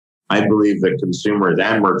I believe that consumers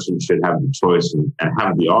and merchants should have the choice and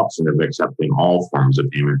have the option of accepting all forms of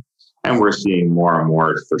payment. And we're seeing more and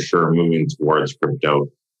more for sure moving towards crypto,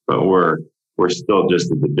 but we're still just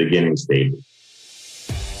at the beginning stage.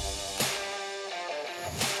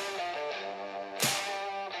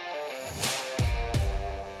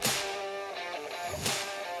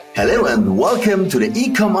 Hello and welcome to the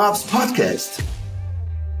eCommerce podcast.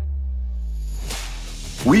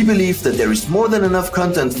 We believe that there is more than enough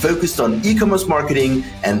content focused on e-commerce marketing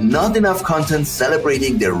and not enough content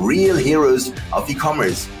celebrating the real heroes of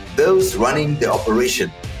e-commerce, those running the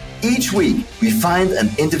operation. Each week, we find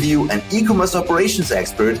and interview an e-commerce operations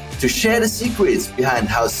expert to share the secrets behind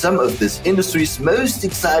how some of this industry's most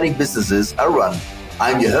exciting businesses are run.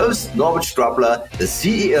 I'm your host, Norbert Strappler, the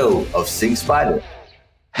CEO of SyncSpider.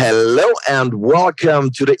 Hello and welcome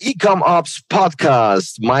to the eCommerce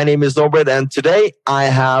podcast. My name is Norbert and today I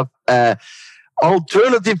have an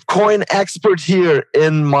alternative coin expert here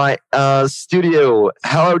in my studio.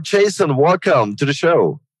 Hello, Jason. Welcome to the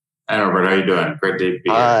show. Hi, Norbert. How are you doing? Great to be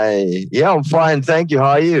here. Hi. Yeah, I'm fine. Thank you.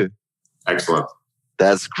 How are you? Excellent.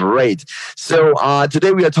 That's great. So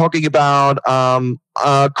today we are talking about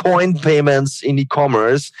coin payments in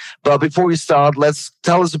e-commerce. But before we start, let's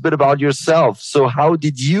tell us a bit about yourself. So how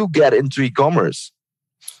did you get into e-commerce?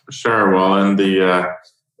 Sure. Well, in the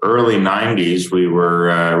early 90s, we were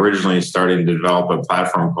originally starting to develop a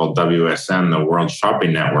platform called WSN, the World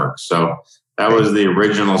Shopping Network. So that was the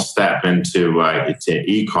original step into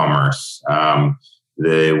e-commerce.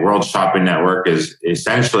 The World Shopping Network is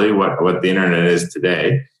essentially what the internet is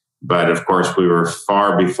today. But of course, we were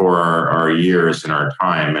far before our years and our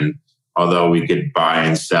time. And although we could buy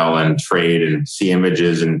and sell and trade and see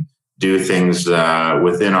images and do things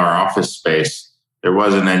within our office space, there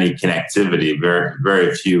wasn't any connectivity. Very,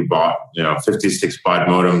 very few 56 baud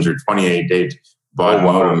modems or 28 baud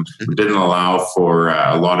modems didn't allow for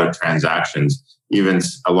a lot of transactions. Even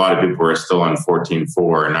a lot of people were still on 14.4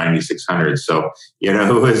 or 9600. So,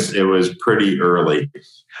 it was pretty early.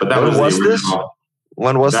 But that was the original.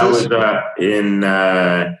 When was this? That was in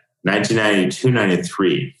 1992,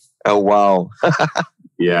 93. Oh, wow.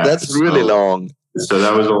 Yeah. That's really long. So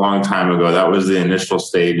that was a long time ago. That was the initial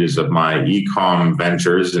stages of my e-com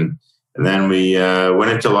ventures. And then we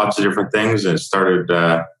went into lots of different things and started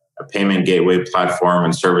a payment gateway platform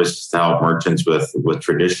and services to help merchants with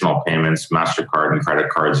traditional payments, MasterCard and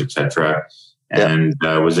credit cards, etc. And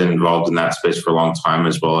was involved in that space for a long time,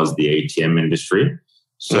 as well as the ATM industry.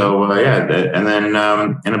 So, and then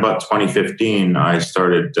in about 2015, I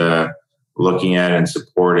started looking at and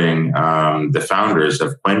supporting the founders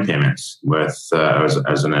of CoinPayments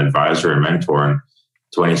as an advisor and mentor. In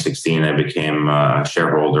 2016, I became a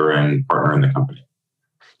shareholder and partner in the company.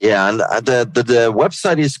 Yeah, and the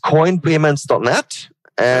website is coinpayments.net,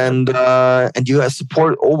 and you have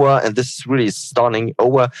support over, and this is really stunning,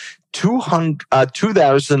 over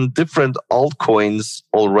 2,000 different altcoins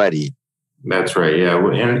already. That's right. Yeah,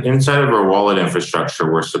 inside of our wallet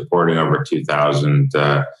infrastructure, we're supporting over 2,000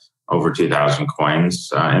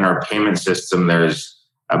 coins. In our payment system, there's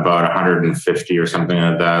about 150 or something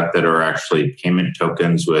like that are actually payment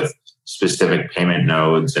tokens with specific payment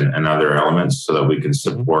nodes and other elements so that we can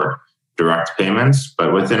support direct payments.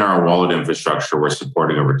 But within our wallet infrastructure, we're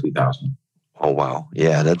supporting over 2,000. Oh, wow.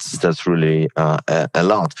 Yeah, that's really a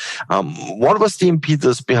lot. What was the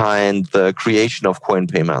impetus behind the creation of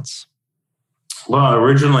CoinPayments? Well,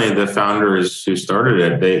 originally, the founders who started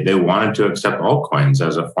it, they wanted to accept altcoins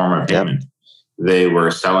as a form of payment. They were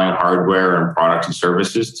selling hardware and products and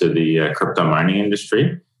services to the crypto mining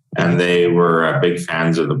industry. And they were big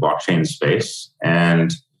fans of the blockchain space.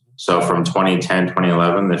 And so from 2010,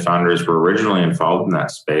 2011, the founders were originally involved in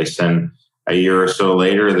that space. And a year or so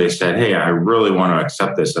later, they said, hey, I really want to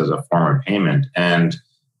accept this as a form of payment. And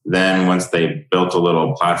then once they built a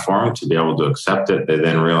little platform to be able to accept it, they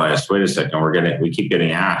then realized, wait a second, we keep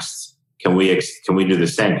getting asked, can we do the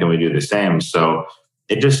same? Can we do the same? So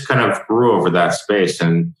it just kind of grew over that space.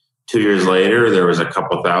 And 2 years later, there was a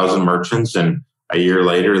couple thousand merchants, and a year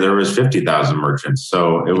later, there was 50,000 merchants.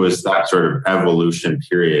 So it was that sort of evolution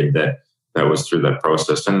period that was through that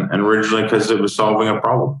process. And originally because it was solving a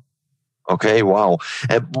problem. Okay, wow.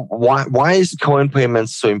 Why is coin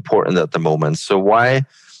payments so important at the moment? So why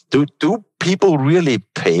do people really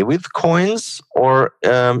pay with coins, or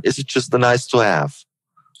is it just a nice to have?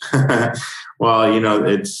 Well,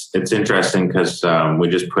 it's interesting because we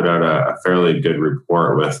just put out a fairly good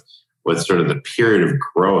report with sort of the period of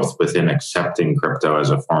growth within accepting crypto as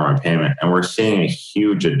a form of payment. And we're seeing a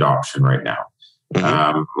huge adoption right now.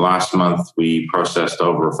 Last month, we processed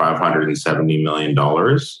over $570 million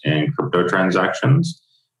in crypto transactions.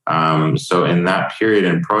 So in that period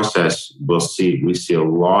and process, we see a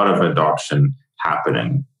lot of adoption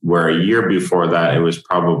happening, where a year before that, it was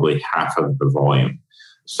probably half of the volume.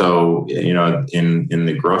 So, in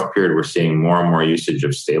the growth period, we're seeing more and more usage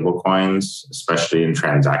of stable coins, especially in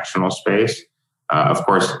transactional space. Of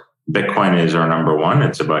course, Bitcoin is our number one.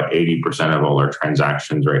 It's about 80% of all our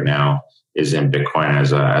transactions right now is in Bitcoin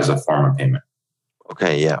as a form of payment.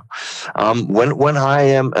 Okay, yeah. When I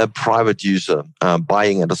am a private user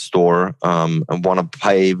buying at a store and want to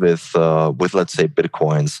pay with let's say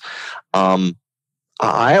Bitcoins,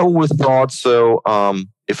 I always thought so.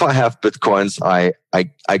 If I have Bitcoins,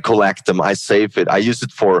 I collect them, I save it, I use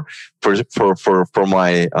it for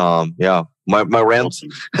my my rent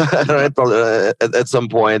at some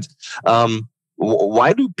point.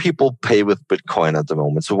 Why do people pay with Bitcoin at the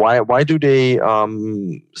moment? So why do they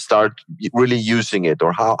start really using it,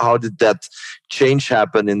 or how did that change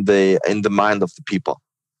happen in the mind of the people?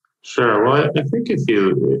 Sure. Well, I think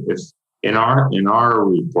if in our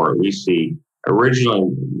report we see originally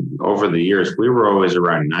over the years we were always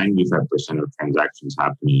around 95% of transactions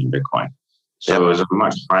happening in Bitcoin. So it was a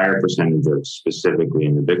much higher percentage of specifically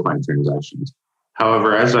in the Bitcoin transactions.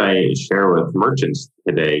 However, as I share with merchants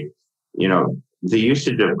today, the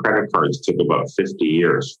usage of credit cards took about 50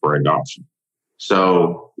 years for adoption.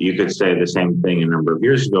 So you could say the same thing a number of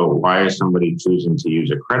years ago. Why is somebody choosing to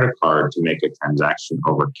use a credit card to make a transaction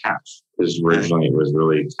over cash? Because originally it was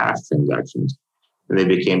really cash transactions. And they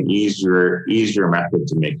became easier method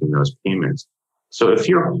to making those payments. So if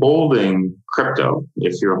you're holding crypto,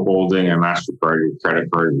 if you're holding a MasterCard, your credit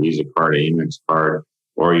card, Visa card, Amex card,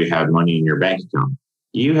 or you have money in your bank account,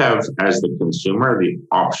 you have, as the consumer, the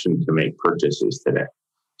option to make purchases today.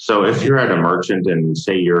 So if you're at a merchant and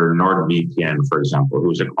say you're NordVPN, for example,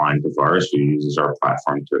 who's a client of ours who uses our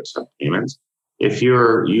platform to accept payments, if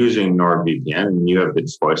you're using NordVPN and you have the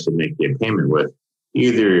choice to make a payment with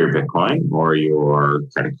either your Bitcoin or your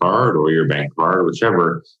credit card or your bank card,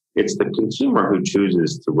 whichever, it's the consumer who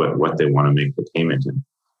chooses to what they want to make the payment in.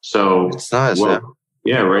 So it's nice,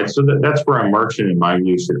 yeah, right. So that's where a merchant, in my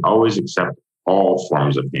view, should always accept all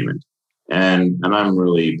forms of payment. And I'm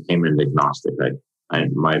really payment agnostic.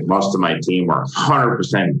 Most of my team are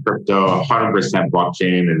 100% crypto, 100%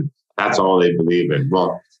 blockchain, and that's all they believe in.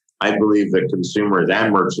 Well, I believe that consumers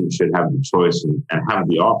and merchants should have the choice and have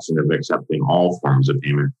the option of accepting all forms of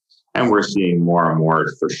payment. And we're seeing more and more,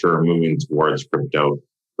 for sure, moving towards crypto,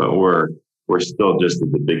 but we're still just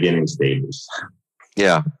at the beginning stages.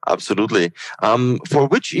 Yeah, absolutely. For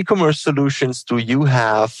which e-commerce solutions do you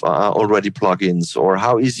have already plugins, or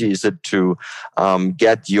how easy is it to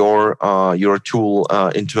get your tool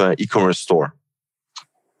into an e-commerce store?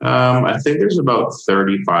 I think there's about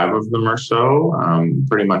 35 of them or so.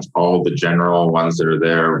 Pretty much all the general ones that are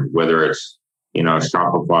there, whether it's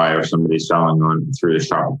Shopify or somebody selling on through the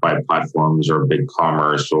Shopify platforms, or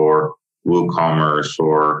BigCommerce or WooCommerce,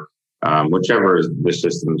 or whichever is the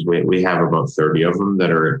systems. We have about 30 of them that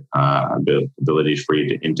are abilities for you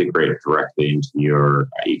to integrate directly into your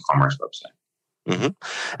e-commerce website. Mm-hmm.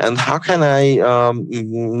 And how can I,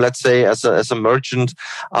 let's say, as a merchant,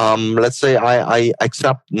 let's say I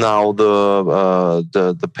accept now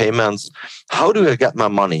the payments. How do I get my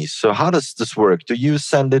money? So how does this work? Do you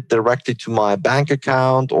send it directly to my bank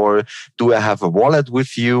account, or do I have a wallet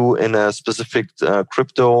with you in a specific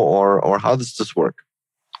crypto, or how does this work?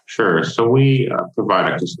 Sure. So we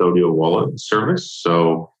provide a custodial wallet service.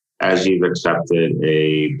 So as you've accepted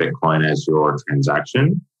a Bitcoin as your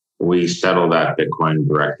transaction, we settle that Bitcoin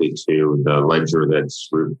directly to the ledger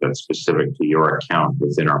that's specific to your account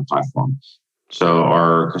within our platform. So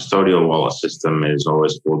our custodial wallet system is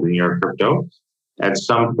always holding your crypto. At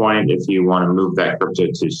some point, if you want to move that crypto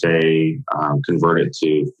to, say, convert it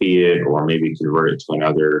to fiat, or maybe convert it to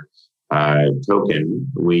another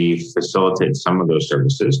token, we facilitate some of those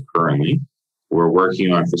services currently. We're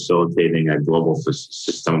working on facilitating a global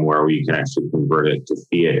system where we can actually convert it to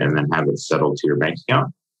fiat and then have it settled to your bank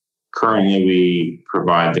account. Currently, we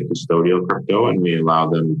provide the custodial crypto, and we allow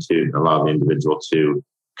the individual to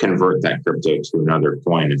convert that crypto to another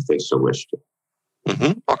coin if they so wish to.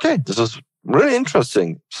 Mm-hmm. Okay, this is really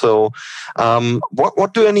interesting. So,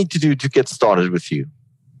 what do I need to do to get started with you?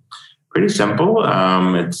 Pretty simple.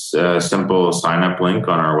 It's a simple sign-up link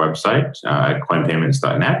on our website at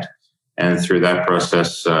CoinPayments.net. And through that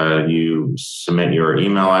process, you submit your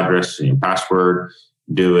email address and your password,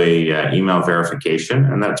 do a email verification,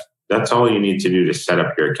 and that's all you need to do to set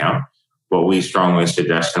up your account. What we strongly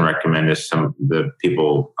suggest and recommend is the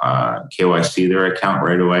people KYC their account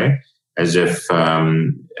right away, as if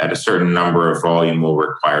at a certain number of volume will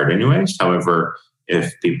require it anyways. However,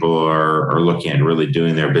 if people are looking at really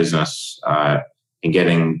doing their business and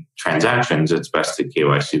getting transactions, it's best to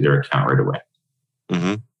KYC their account right away.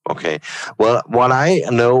 Mm-hmm. Okay. Well, what I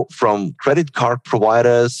know from credit card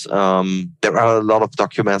providers, there are a lot of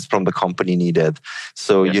documents from the company needed.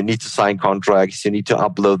 So you need to sign contracts, you need to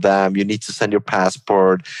upload them, you need to send your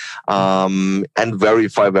passport, and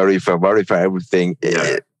verify everything.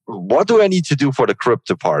 Yeah. What do I need to do for the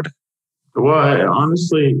crypto part? Well,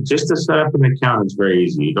 honestly, just to set up an account, it's very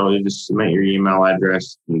easy. You just submit your email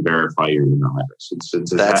address and verify your email address.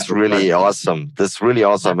 That's really awesome. That's really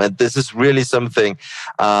awesome. And this is really something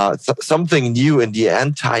new in the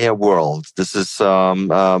entire world. This is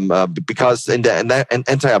because in the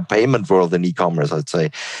entire payment world in e-commerce, I'd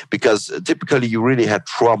say, because typically you really had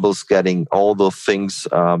troubles getting all those things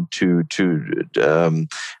to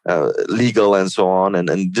legal and so on. And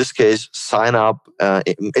in this case, sign up,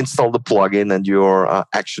 install the plugin, and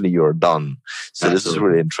you're done. So Absolutely. This is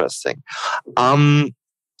really interesting.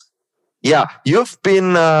 You've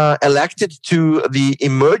been elected to the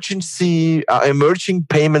Emerging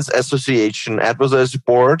Payments Association Advisory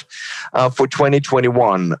Board for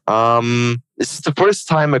 2021. This is the first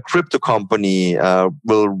time a crypto company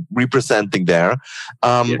will representing there.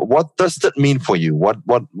 What does that mean for you? What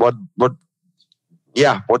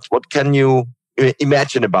can you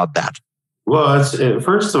imagine about that? Well,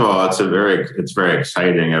 first of all, it's very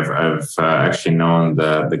exciting. I've actually known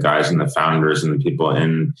the guys and the founders and the people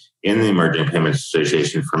in the Emerging Payments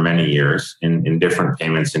Association for many years in different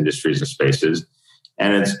payments industries and spaces,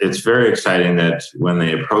 and it's very exciting that when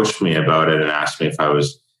they approached me about it and asked me if I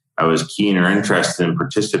was keen or interested in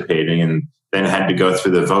participating, and then had to go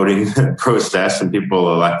through the voting process, and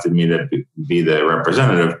people elected me to be the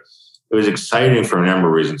representative. It was exciting for a number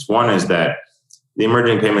of reasons. One is that the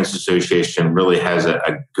Emerging Payments Association really has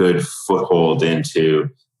a good foothold into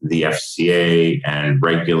the FCA and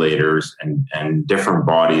regulators and different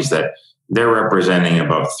bodies that they're representing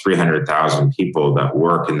about 300,000 people that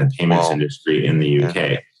work in the payments industry in the UK.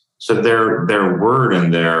 Yeah. So their word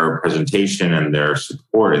and their presentation and their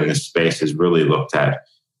support in this space is really looked at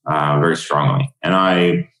very strongly. And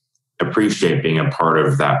I appreciate being a part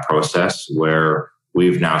of that process where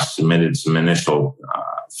we've now submitted some initial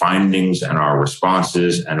findings and our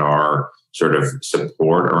responses and our sort of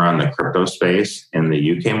support around the crypto space in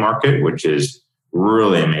the UK market, which is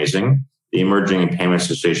really amazing. The Emerging Payments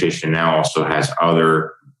Association now also has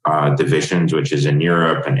other divisions, which is in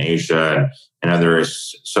Europe and Asia and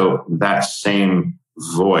others. So that same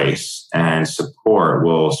voice and support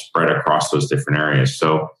will spread across those different areas.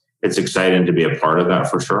 So it's exciting to be a part of that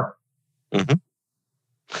for sure. Mm-hmm.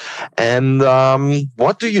 And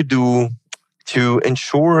what do you do to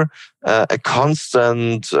ensure a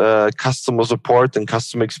constant customer support and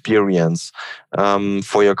customer experience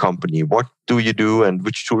for your company? What do you do, and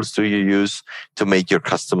which tools do you use to make your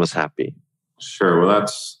customers happy? Sure. Well,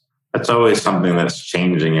 that's always something that's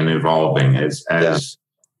changing and evolving as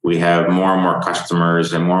we have more and more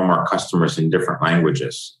customers in different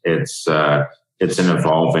languages. It's an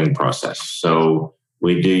evolving process. So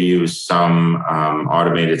we do use some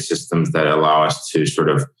automated systems that allow us to sort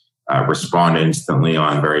of respond instantly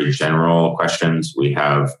on very general questions. We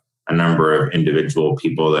have a number of individual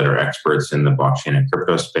people that are experts in the blockchain and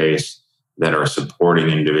crypto space that are supporting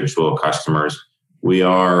individual customers. We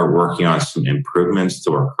are working on some improvements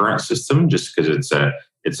to our current system just because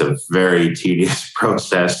it's a very tedious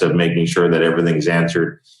process of making sure that everything's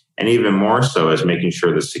answered. And even more so is making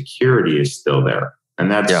sure the security is still there. And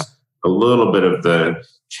that's a little bit of the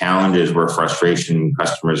challenges where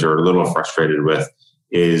customers are a little frustrated with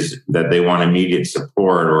is that they want immediate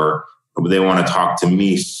support or they want to talk to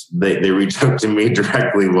me. They reach out to me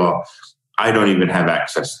directly. Well, I don't even have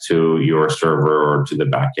access to your server or to the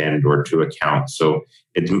back end or to accounts. So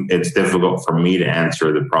it's difficult for me to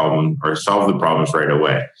answer the problem or solve the problems right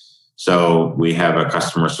away. So we have a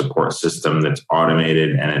customer support system that's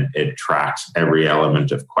automated and it tracks every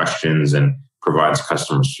element of questions and provides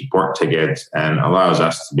customer support tickets and allows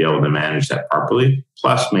us to be able to manage that properly,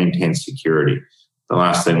 plus maintain security. The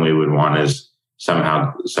last thing we would want is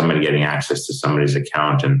somehow somebody getting access to somebody's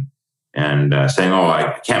account and saying, "Oh,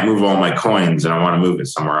 I can't move all my coins and I want to move it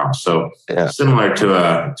somewhere else." So similar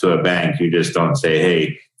to a bank, you just don't say,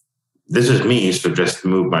 "Hey, this is me, so just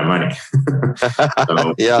move my money."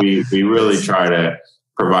 So we really try to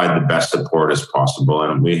provide the best support as possible,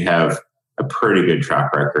 and we have a pretty good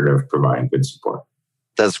track record of providing good support.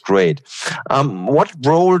 That's great. What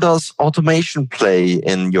role does automation play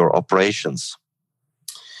in your operations?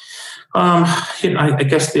 I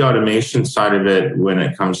guess the automation side of it, when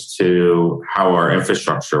it comes to how our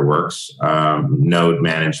infrastructure works, node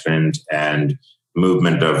management and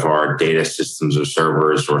movement of our data systems or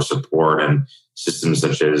servers or support and systems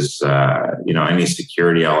such as, any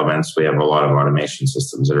security elements. We have a lot of automation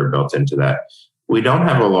systems that are built into that. We don't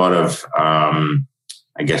have a lot of,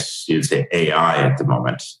 I guess you'd say AI at the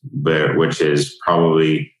moment, but which is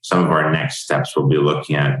probably some of our next steps we'll be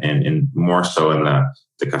looking at in more so in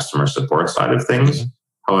the customer support side of things.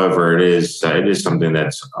 However, it is something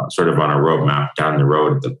that's sort of on a roadmap down the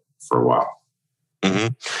road for a while.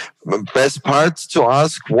 Best part to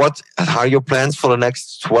ask, what are your plans for the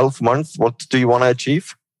next 12 months? What do you want to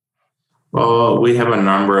achieve? Well, we have a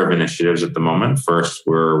number of initiatives at the moment. First,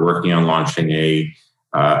 we're working on launching a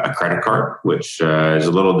credit card, which is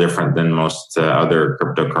a little different than most other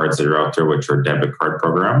crypto cards that are out there, which are debit card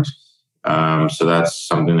programs. So that's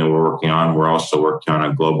something that we're working on. We're also working on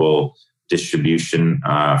a global distribution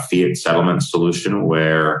fiat settlement solution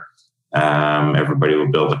where everybody will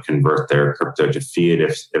be able to convert their crypto to fiat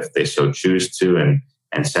if they so choose to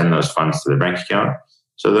and send those funds to their bank account.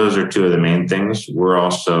 So those are two of the main things. We're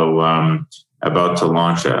also about to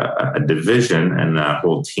launch a division and a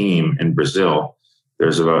whole team in Brazil.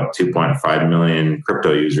 There's about 2.5 million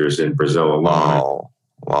crypto users in Brazil alone.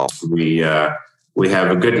 Wow. We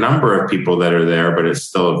have a good number of people that are there, but it's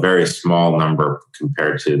still a very small number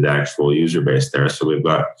compared to the actual user base there. So we've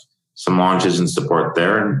got some launches and support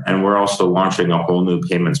there. And we're also launching a whole new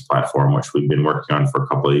payments platform, which we've been working on for a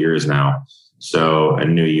couple of years now. So a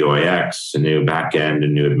new UIX, a new backend, a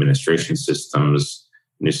new administration systems,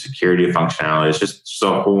 new security functionality. It's just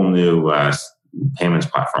a whole new payments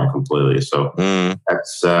platform completely. So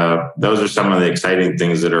that's those are some of the exciting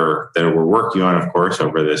things that we're working on, of course,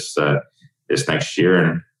 over this next year.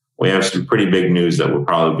 And we have some pretty big news that we'll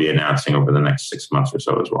probably be announcing over the next 6 months or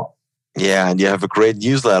so as well. Yeah, and you have a great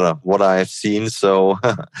newsletter, what I've seen. So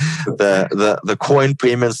the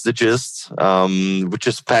CoinPayments Digest, which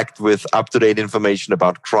is packed with up-to-date information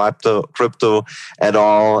about crypto at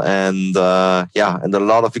all, and and a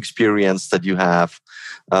lot of experience that you have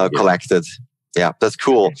collected. Yeah, that's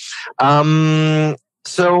cool.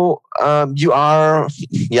 So you are,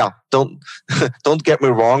 don't get me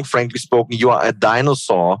wrong, frankly spoken, you are a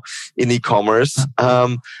dinosaur in e-commerce.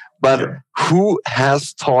 But who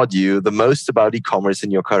has taught you the most about e-commerce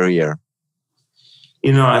in your career?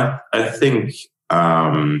 I think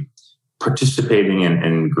participating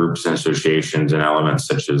in groups and associations and elements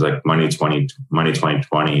such as like Money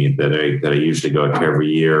 2020 that I usually go to every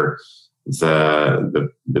year,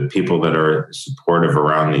 the people that are supportive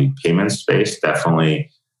around the payment space,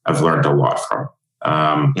 definitely I've learned a lot from.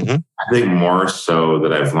 I think more so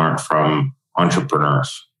that I've learned from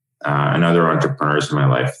entrepreneurs and other entrepreneurs in my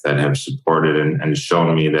life that have supported and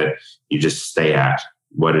shown me that you just stay at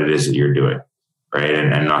what it is that you're doing, right?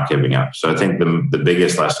 And not giving up. So I think the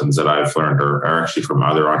biggest lessons that I've learned are actually from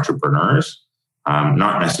other entrepreneurs,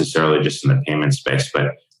 not necessarily just in the payment space,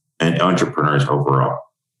 but entrepreneurs overall.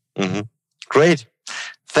 Great.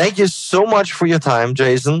 Thank you so much for your time,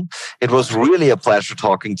 Jason. It was really a pleasure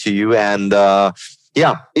talking to you. And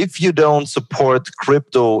if you don't support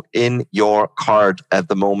crypto in your cart at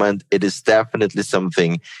the moment, it is definitely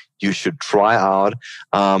something you should try out.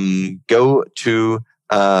 Go to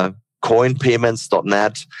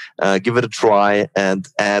coinpayments.net, give it a try and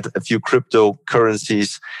add a few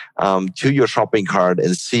cryptocurrencies to your shopping cart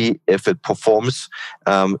and see if it performs.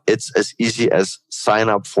 It's as easy as sign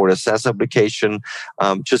up for a SaaS application,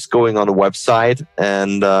 just going on the website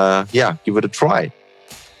and give it a try.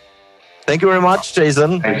 Thank you very much,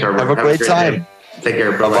 Jason. Thanks, Robert. Have a great time. Take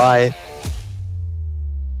care. Bye-bye.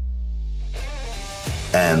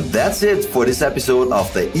 And that's it for this episode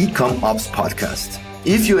of the eComOps podcast.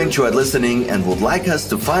 If you enjoyed listening and would like us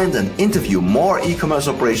to find and interview more e-commerce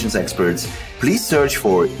operations experts, please search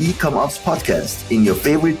for eComOps podcast in your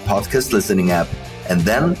favorite podcast listening app and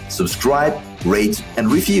then subscribe, rate,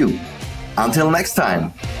 and review. Until next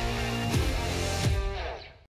time.